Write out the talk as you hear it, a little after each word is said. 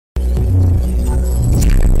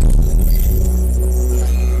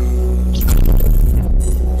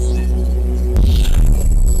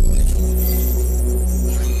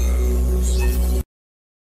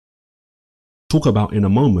talk about in a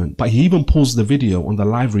moment, but he even paused the video on the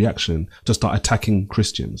live reaction to start attacking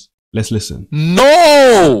Christians. Let's listen.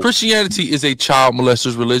 No! Christianity is a child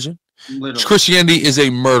molester's religion. Literally. Christianity is a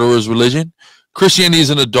murderer's religion. Christianity is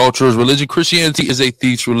an adulterer's religion. Christianity is a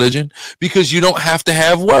thief's religion because you don't have to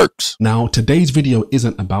have works. Now, today's video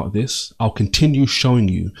isn't about this. I'll continue showing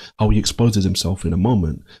you how he exposes himself in a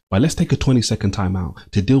moment, but let's take a 20-second time out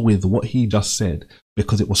to deal with what he just said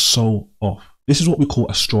because it was so off. This is what we call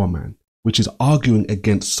a straw man, which is arguing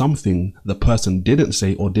against something the person didn't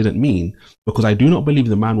say or didn't mean, because I do not believe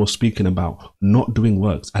the man was speaking about not doing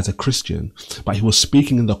works as a Christian, but he was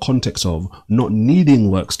speaking in the context of not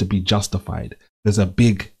needing works to be justified. There's a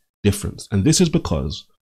big difference. And this is because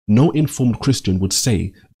no informed Christian would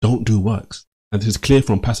say, don't do works. And this is clear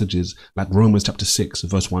from passages like Romans chapter 6,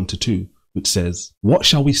 verse 1 to 2, which says, what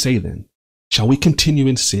shall we say then? Shall we continue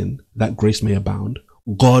in sin that grace may abound?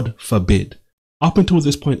 God forbid. Up until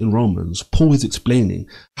this point in Romans, Paul is explaining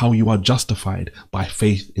how you are justified by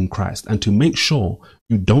faith in Christ. And to make sure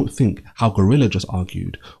you don't think how Gorilla just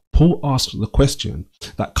argued, Paul asks the question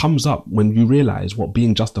that comes up when you realize what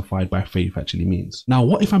being justified by faith actually means. Now,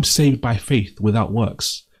 what if I'm saved by faith without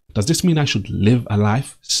works? Does this mean I should live a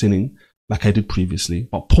life sinning like I did previously?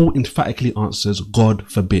 But Paul emphatically answers, God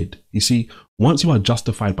forbid. You see, once you are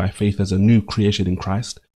justified by faith as a new creation in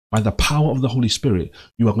Christ, by the power of the Holy Spirit,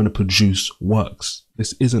 you are going to produce works.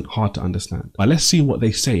 This isn't hard to understand. But let's see what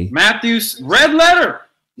they say. Matthew's red letter,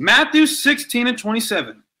 Matthew 16 and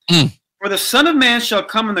 27. For the Son of Man shall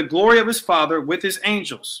come in the glory of his Father with his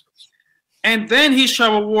angels. And then he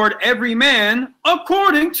shall reward every man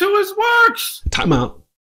according to his works. Time out.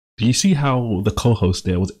 Do you see how the co-host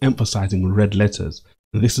there was emphasizing red letters?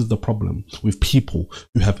 And this is the problem with people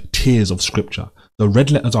who have tiers of scripture. The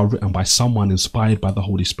red letters are written by someone inspired by the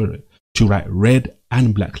Holy Spirit to write red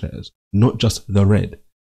and black letters, not just the red.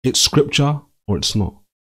 It's scripture or it's not.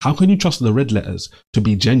 How can you trust the red letters to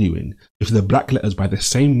be genuine if the black letters by the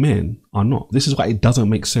same men are not? This is why it doesn't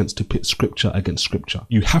make sense to pit scripture against scripture.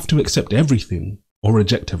 You have to accept everything or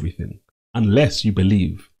reject everything, unless you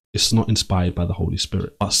believe it's not inspired by the Holy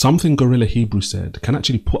Spirit. But something Gorilla Hebrew said can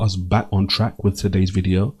actually put us back on track with today's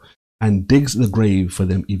video and digs the grave for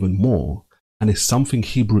them even more. And it's something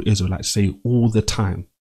Hebrew Israelites say all the time.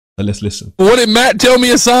 But let's listen. What did Matt tell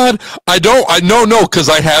me, Assad? I know, because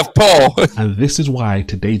I have Paul. And this is why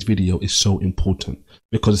today's video is so important,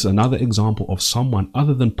 because it's another example of someone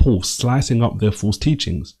other than Paul slicing up their false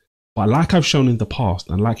teachings. But like I've shown in the past,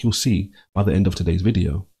 and like you'll see by the end of today's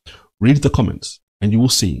video, read the comments and you will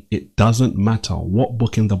see it doesn't matter what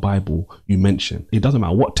book in the Bible you mention. It doesn't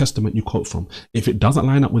matter what testament you quote from. If it doesn't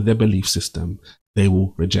line up with their belief system, they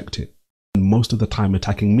will reject it. And most of the time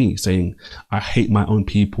attacking me, saying I hate my own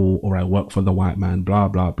people or I work for the white man, blah,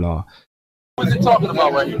 blah, blah. What is he talking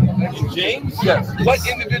about right here? James? Yes. What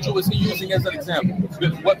individual is he using as an example?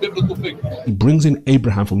 What biblical figure? He brings in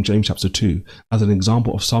Abraham from James chapter 2 as an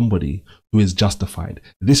example of somebody who is justified.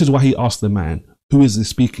 This is why he asked the man, who is this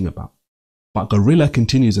speaking about? But Gorilla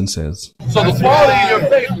continues and says, so the quality of your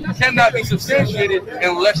faith cannot be substantiated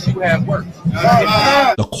unless you have works.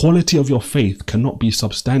 The quality of your faith cannot be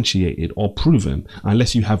substantiated or proven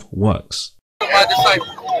unless you have works. My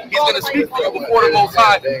disciple, he's going to speak for you before the Most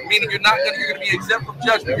High, meaning you're going to be exempt from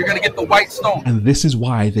judgment. You're going to get the white stone. And this is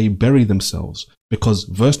why they bury themselves, because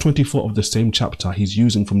verse 24 of the same chapter he's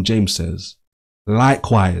using from James says,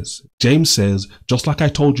 likewise, James says, just like I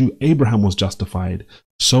told you Abraham was justified,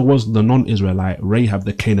 so was the non-Israelite Rahab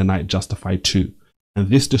the Canaanite justified too. And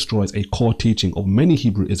this destroys a core teaching of many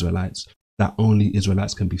Hebrew Israelites that only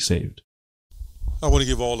Israelites can be saved. I want to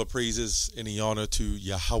give all the praises and the honor to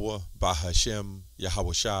YAHAWAH, BaHa,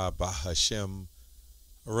 YAHAWASHI, BaHa,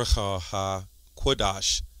 RAWCHAA,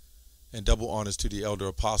 QADASH, and double honors to the elder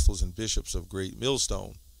apostles and bishops of Great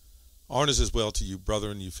Millstone. Honors as well to you,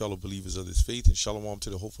 brother, and you fellow believers of this faith, and shalom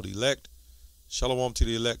to the hopeful elect. Shalom to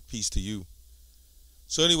the elect, peace to you.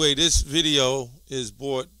 So anyway, this video is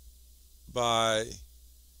brought by,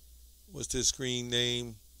 what's this screen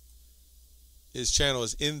name? His channel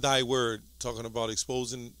is In Thy Word, talking about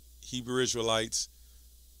exposing Hebrew Israelites.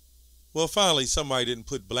 Well, finally, somebody didn't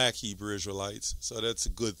put black Hebrew Israelites, so that's a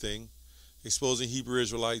good thing. Exposing Hebrew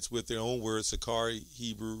Israelites with their own words, Sakari,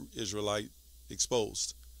 Hebrew Israelite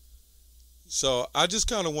exposed. So I just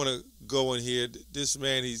kind of want to go in here. This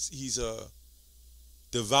man, he's a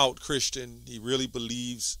devout Christian. He really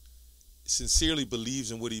believes, sincerely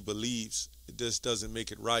believes in what he believes. It just doesn't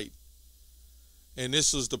make it right. And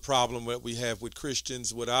this was the problem that we have with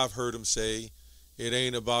Christians. What I've heard him say, it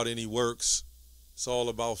ain't about any works. It's all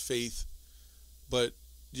about faith. But,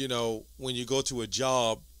 you know, when you go to a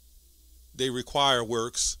job, they require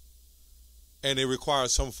works. and it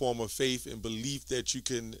requires some form of faith and belief that you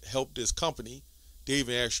can help this company. They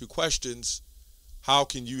even ask you questions. How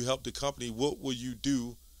can you help the company? What will you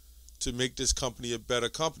do to make this company a better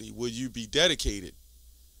company? Will you be dedicated?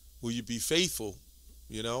 Will you be faithful?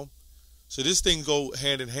 You know? So this thing go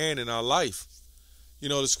hand in hand in our life. You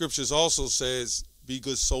know, the scriptures also says, be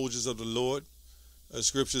good soldiers of the Lord. The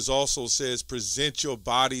scriptures also says, present your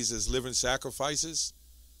bodies as living sacrifices.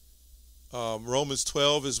 Romans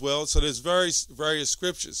 12 as well. So there's various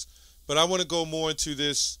scriptures. But I want to go more into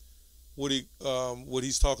this, what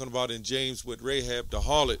he's talking about in James with Rahab the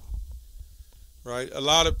harlot. Right? A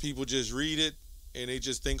lot of people just read it and they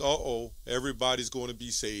just think, uh-oh, everybody's going to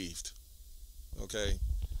be saved. Okay.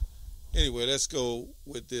 Anyway, let's go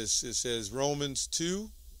with this. It says Romans 2,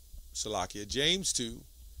 James 2,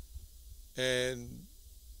 and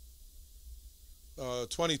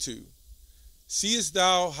 22. Seest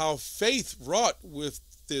thou how faith wrought with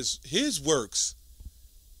his works,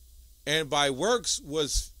 and by works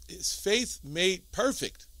was his faith made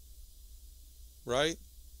perfect? Right?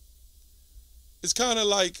 It's kind of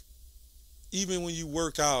like even when you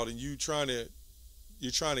work out and you're trying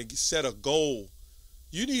to set a goal.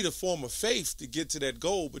 You need a form of faith to get to that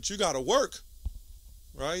goal, but you got to work,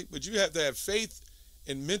 right? But you have to have faith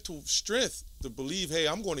and mental strength to believe, hey,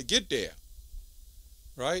 I'm going to get there,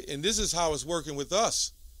 right? And this is how it's working with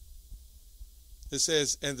us. It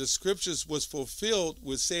says, and the scriptures was fulfilled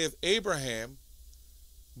which saith Abraham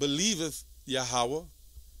believeth Yahawah,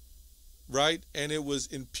 right? And it was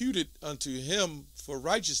imputed unto him for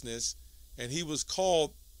righteousness, and he was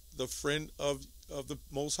called the friend of the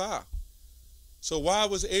Most High. So why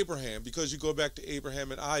was Abraham? Because you go back to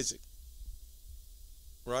Abraham and Isaac,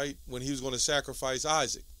 right? When he was going to sacrifice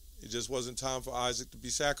Isaac. It just wasn't time for Isaac to be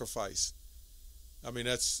sacrificed. I mean,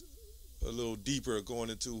 that's a little deeper going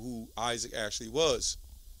into who Isaac actually was,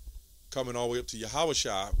 coming all the way up to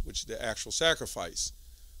YAHAWASHI, which is the actual sacrifice.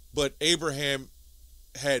 But Abraham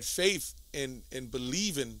had faith in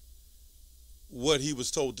believing what he was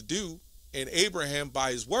told to do, and Abraham,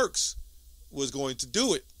 by his works, was going to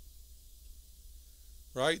do it.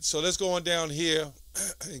 Right? So let's go on down here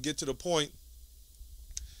and get to the point.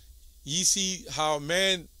 Ye see how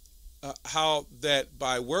how that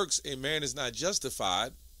by works a man is not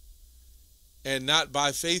justified, and not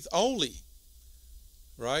by faith only.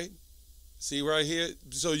 Right? See right here?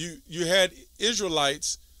 So you had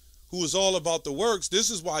Israelites who was all about the works. This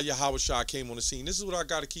is why YAHAWASHI came on the scene. This is what I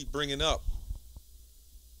got to keep bringing up.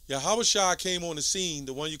 YAHAWASHI came on the scene,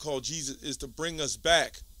 the one you call Jesus, is to bring us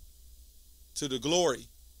back to the glory,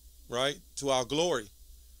 right? To our glory.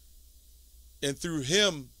 And through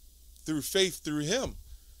him, through faith through him.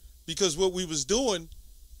 Because what we was doing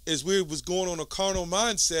is we was going on a carnal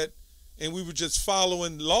mindset, and we were just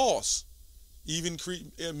following laws, even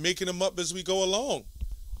making them up as we go along.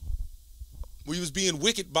 We was being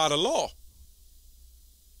wicked by the law.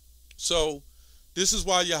 So this is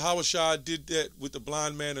why YAHAWASHI did that with the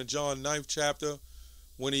blind man in John 9th chapter,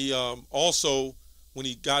 when he when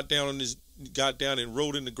he got down and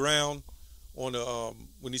wrote in the ground on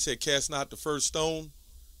when he said, cast not the first stone,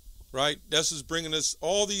 right? That's just bringing us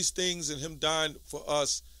all these things, and him dying for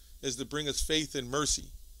us is to bring us faith and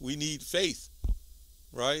mercy. We need faith,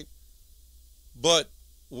 right? But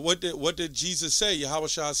what did Jesus say?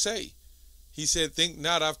 YAHAWASHI say? He said, think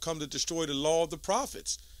not I've come to destroy the law of the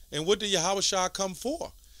prophets. And what did YAHAWASHI come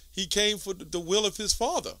for? He came for the will of his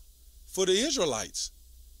Father, for the Israelites.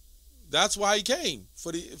 That's why he came,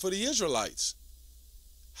 for the Israelites.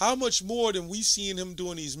 How much more than we seeing him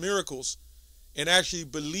doing these miracles and actually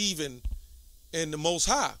believing in the Most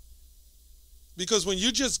High? Because when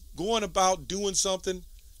you're just going about doing something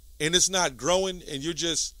and it's not growing, and you're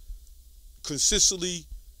just consistently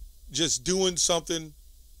just doing something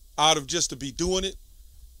out of just to be doing it,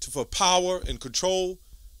 for power and control,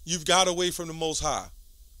 you've got away from the Most High.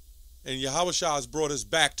 And YAHAWASHI has brought us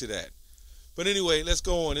back to that. But anyway, let's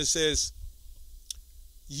go on. It says,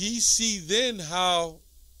 ye see then how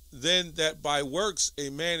then that by works a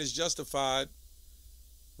man is justified,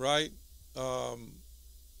 right?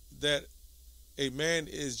 That a man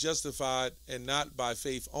is justified, and not by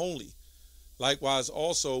faith only. Likewise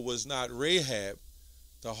also was not Rahab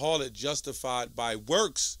the harlot justified by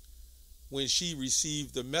works when she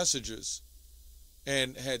received the messengers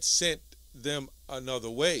and had sent them another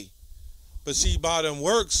way. But see, by them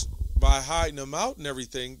works, by hiding them out and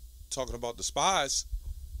everything, talking about the spies,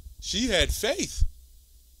 she had faith.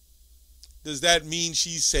 Does that mean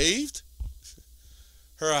she's saved?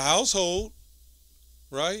 Her household,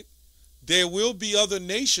 right? There will be other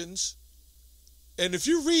nations. And if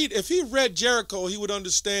he read Jericho, he would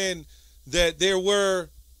understand that there were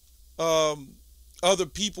other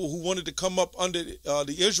people who wanted to come up under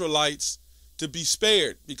the Israelites to be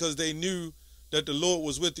spared because they knew that the Lord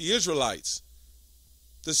was with the Israelites.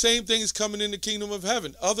 The same thing is coming in the kingdom of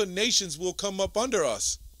heaven. Other nations will come up under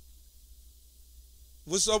us.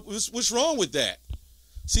 What's wrong with that?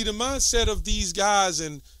 See, the mindset of these guys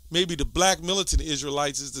and maybe the black militant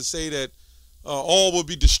Israelites is to say that all will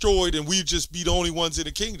be destroyed and we just be the only ones in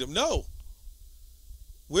the kingdom. No.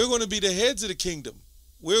 We're going to be the heads of the kingdom.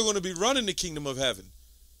 We're going to be running the kingdom of heaven.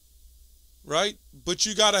 Right? But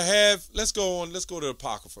you got to have, let's go to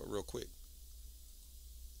Apocrypha real quick.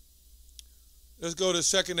 Let's go to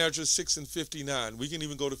 2nd Ezra 6 and 59. We can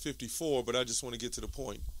even go to 54, but I just want to get to the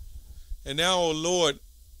point. And now, O Lord,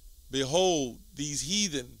 behold, these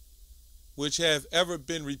heathen, which have ever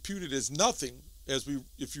been reputed as nothing, if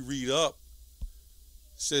you read up,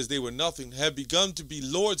 says they were nothing, have begun to be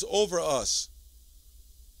lords over us.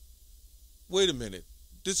 Wait a minute.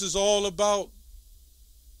 This is all about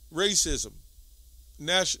racism,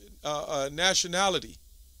 nationality,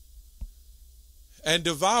 and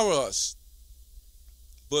devour us.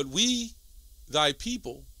 But we, thy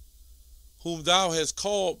people, whom thou hast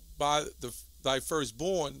called by thy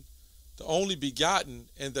firstborn, the only begotten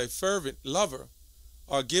and thy fervent lover,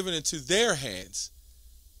 are given into their hands.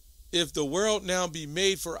 If the world now be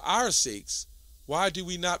made for our sakes, why do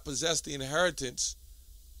we not possess the inheritance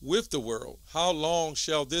with the world? How long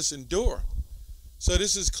shall this endure? So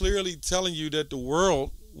this is clearly telling you that the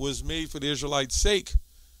world was made for the Israelites' sake.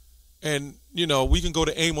 And, you know, we can go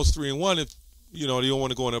to Amos 3 and 1 if, you know, they don't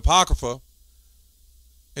want to go in Apocrypha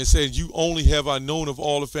and say, you only have I known of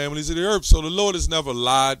all the families of the earth. So the Lord has never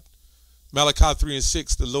lied. Malachi 3 and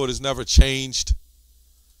 6, the Lord has never changed.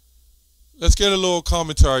 Let's get a little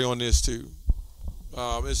commentary on this too.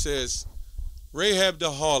 It says, Rahab the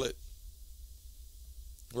harlot,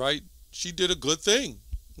 right? She did a good thing.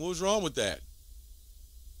 What was wrong with that?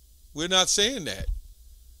 We're not saying that.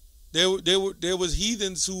 There was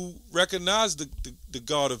heathens who recognized the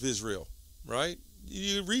God of Israel, right?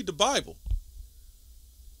 You read the Bible.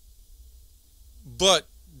 But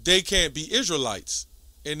they can't be Israelites,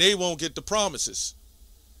 and they won't get the promises.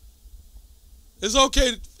 It's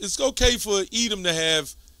okay for Edom to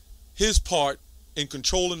have his part in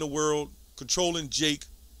controlling the world, controlling Jake,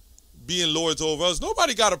 being lords over us.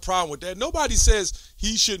 Nobody got a problem with that. Nobody says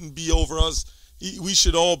he shouldn't be over us. We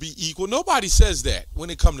should all be equal. Nobody says that when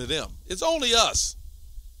it comes to them. It's only us.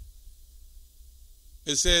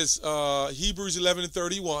 It says Hebrews 11 and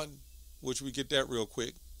 31, which we get that real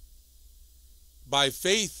quick. By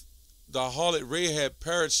faith, the harlot Rahab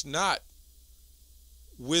perished not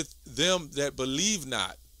with them that believe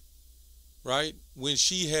not, right? When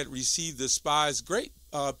she had received the spies' great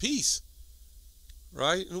peace,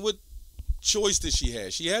 right? And what choice did she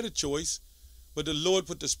have? She had a choice, but the Lord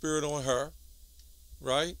put the Spirit on her,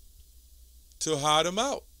 right, to hide them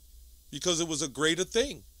out because it was a greater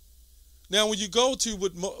thing. Now, when you go to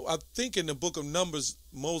what I think in the book of Numbers,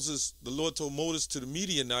 the Lord told Moses to the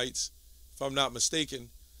Midianites, if I'm not mistaken,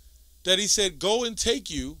 that he said, go and take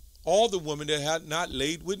you all the women that had not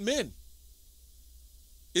laid with men.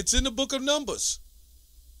 It's in the book of Numbers.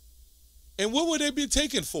 And what would they be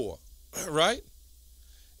taken for? Right?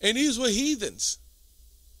 And these were heathens.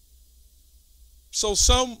 So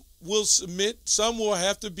some will submit, some will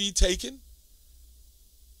have to be taken.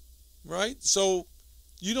 Right? So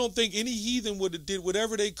you don't think any heathen would have did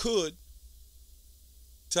whatever they could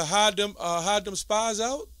to hide them spies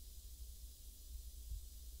out?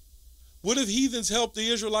 What if heathens helped the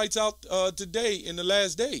Israelites out today in the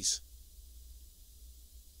last days?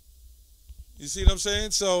 You see what I'm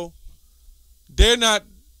saying? So they're not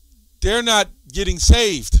getting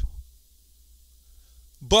saved.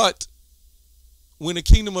 But when the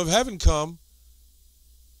kingdom of heaven come,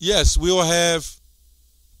 yes, we'll have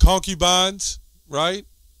concubines, right?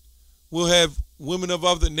 We'll have women of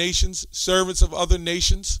other nations, servants of other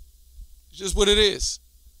nations. It's just what it is.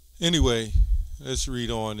 Anyway, let's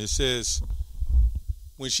read on. It says,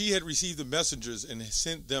 when she had received the messengers and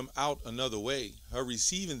sent them out another way, her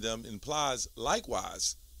receiving them implies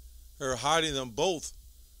likewise her hiding them both,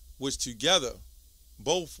 which together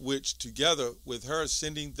with her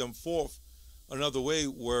sending them forth another way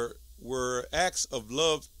were acts of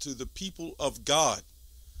love to the people of God.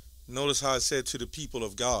 Notice how it said to the people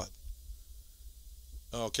of God.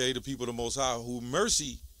 Okay, the people of the Most High, who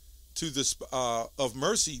mercy to the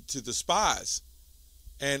spies,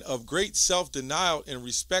 and of great self-denial and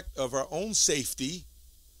respect of her own safety,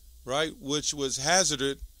 right, which was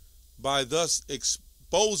hazarded by thus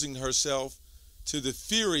exposing herself to the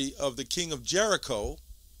fury of the king of Jericho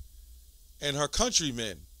and her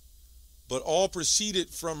countrymen, but all proceeded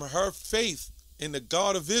from her faith in the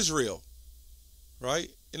God of Israel, right?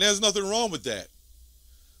 And there's nothing wrong with that.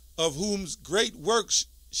 Of whom's great works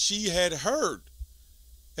she had heard,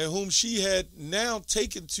 and whom she had now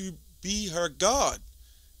taken to be her God,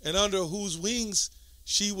 and under whose wings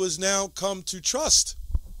she was now come to trust.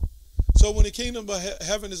 So when the kingdom of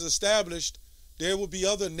heaven is established, there will be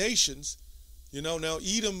other nations. Now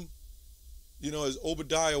Edom, as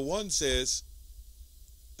Obadiah 1 says,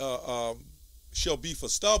 shall be for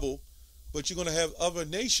stubble, but you're going to have other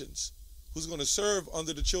nations who's going to serve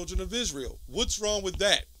under the children of Israel. What's wrong with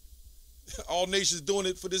that? All nations doing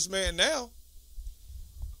it for this man now.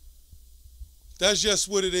 That's just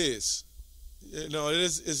what it is.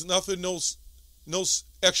 It's nothing, no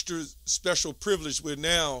extra special privilege where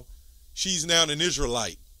now she's now an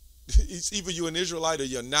Israelite. It's either you're an Israelite or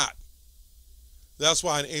you're not. That's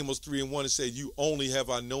why in Amos 3:1 it said, you only have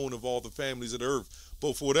I known of all the families of the earth.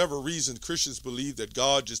 But for whatever reason, Christians believe that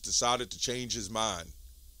God just decided to change his mind.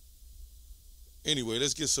 Anyway,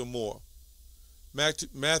 let's get some more. Matthew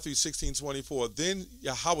 16:24. Then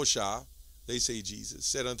YAHAWASHI, they say Jesus,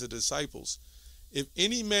 said unto the disciples, if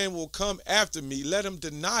any man will come after me, let him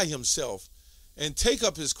deny himself and take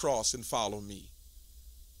up his cross and follow me.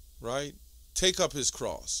 Right? Take up his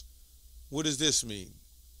cross. What does this mean?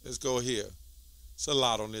 Let's go here. It's a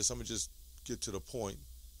lot on this. I'm going to just get to the point.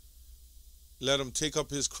 Let him take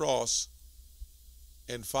up his cross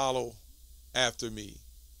and follow after me.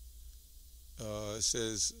 It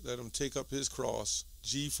says, let him take up his cross.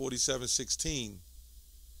 G47:16.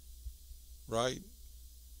 Right?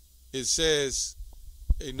 It says,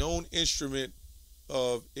 a known instrument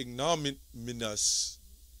of ignominious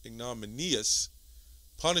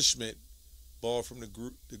punishment, borrowed from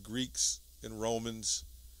the Greeks and Romans,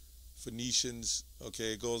 Phoenicians.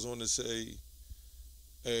 Okay, it goes on to say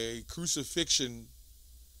a crucifixion,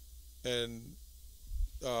 and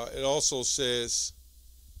it also says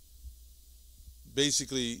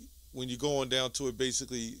basically when you go on down to it,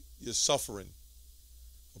 basically you're suffering.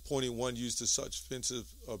 Appointing one used to such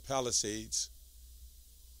offensive palisades.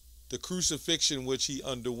 The crucifixion which he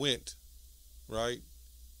underwent, right?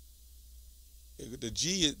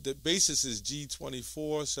 The basis is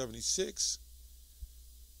G24:76.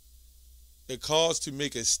 It calls to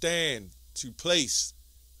make a stand, to place,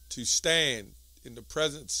 to stand in the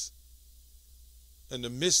presence, in the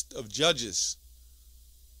midst of judges,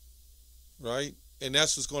 right? And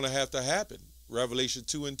that's what's going to have to happen. Revelation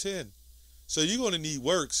 2:10. So you're going to need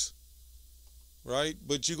works, right?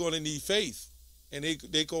 But you're going to need faith, and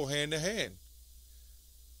they go hand to hand.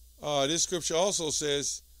 This scripture also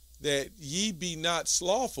says that ye be not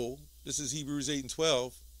slothful. This is Hebrews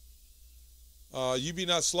 8:12. You be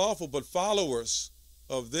not slothful, but followers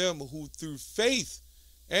of them who through faith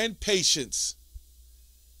and patience.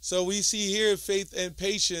 So we see here faith and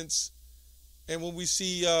patience, and when we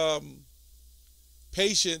see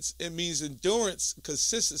patience, it means endurance,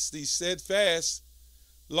 consistency, steadfast,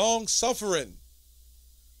 long suffering.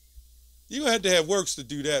 You're going to have works to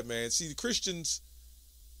do that, man. See, the Christians,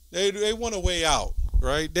 they want a way out,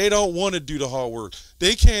 right? They don't want to do the hard work.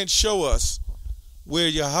 They can't show us where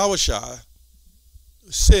YAHAWASHI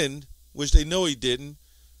sinned, which they know he didn't.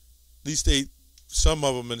 At least some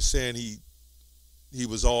of them are saying he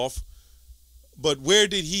was off. But where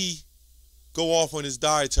did he go off on his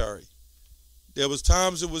dietary? There was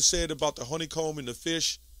times it was said about the honeycomb and the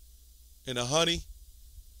fish and the honey,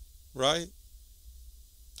 right?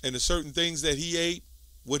 And the certain things that he ate,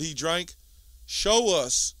 what he drank. Show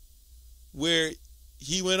us where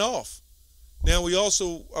he went off. Now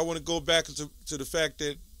I want to go back to the fact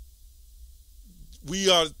that we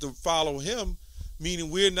are to follow him, meaning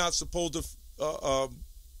we're not supposed to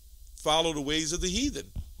follow the ways of the heathen.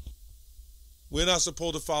 We're not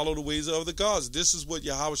supposed to follow the ways of other gods. This is what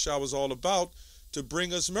YAHAWASHI was all about, to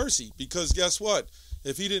bring us mercy. Because guess what?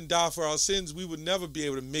 If he didn't die for our sins, we would never be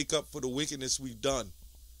able to make up for the wickedness we've done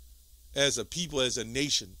as a people, as a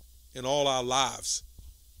nation, in all our lives.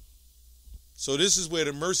 So this is where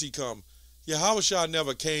the mercy comes. YAHAWASHI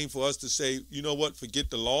never came for us to say, you know what, forget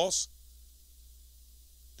the loss.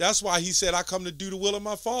 That's why he said, I come to do the will of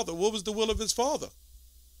my Father. What was the will of his Father?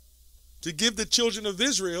 To give the children of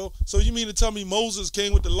Israel. So you mean to tell me Moses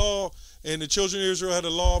came with the law and the children of Israel had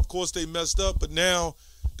the law? Of course they messed up, but now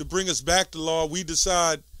to bring us back the law,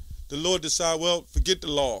 the Lord decide, well, forget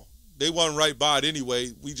the law. They wasn't right by it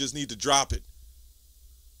anyway. We just need to drop it.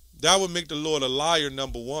 That would make the Lord a liar,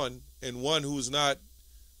 number one, and one who's not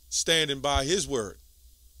standing by his word.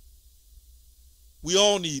 We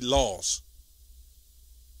all need laws.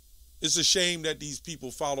 It's a shame that these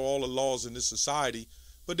people follow all the laws in this society,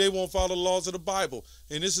 but they won't follow the laws of the Bible.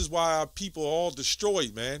 And this is why our people are all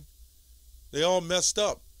destroyed, man. They all messed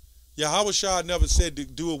up. YAHAWASHI never said to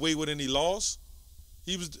do away with any laws.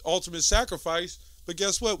 He was the ultimate sacrifice. But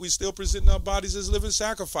guess what? We still present our bodies as living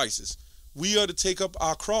sacrifices. We are to take up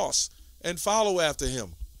our cross and follow after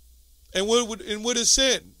him. And what is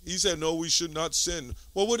sin? He said, no, we should not sin.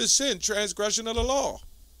 Well, what is sin? Transgression of the law.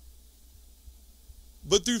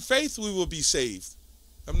 But through faith we will be saved.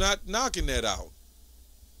 I'm not knocking that out.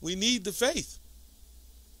 We need the faith.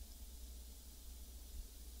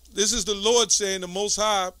 This is the Lord saying, the Most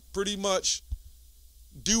High, pretty much,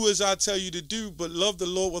 do as I tell you to do, but love the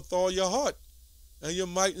Lord with all your heart and your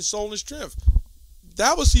might and soul and strength.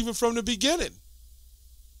 That was even from the beginning.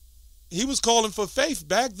 He was calling for faith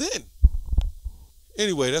back then.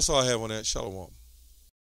 Anyway, that's all I have on that. Shalom.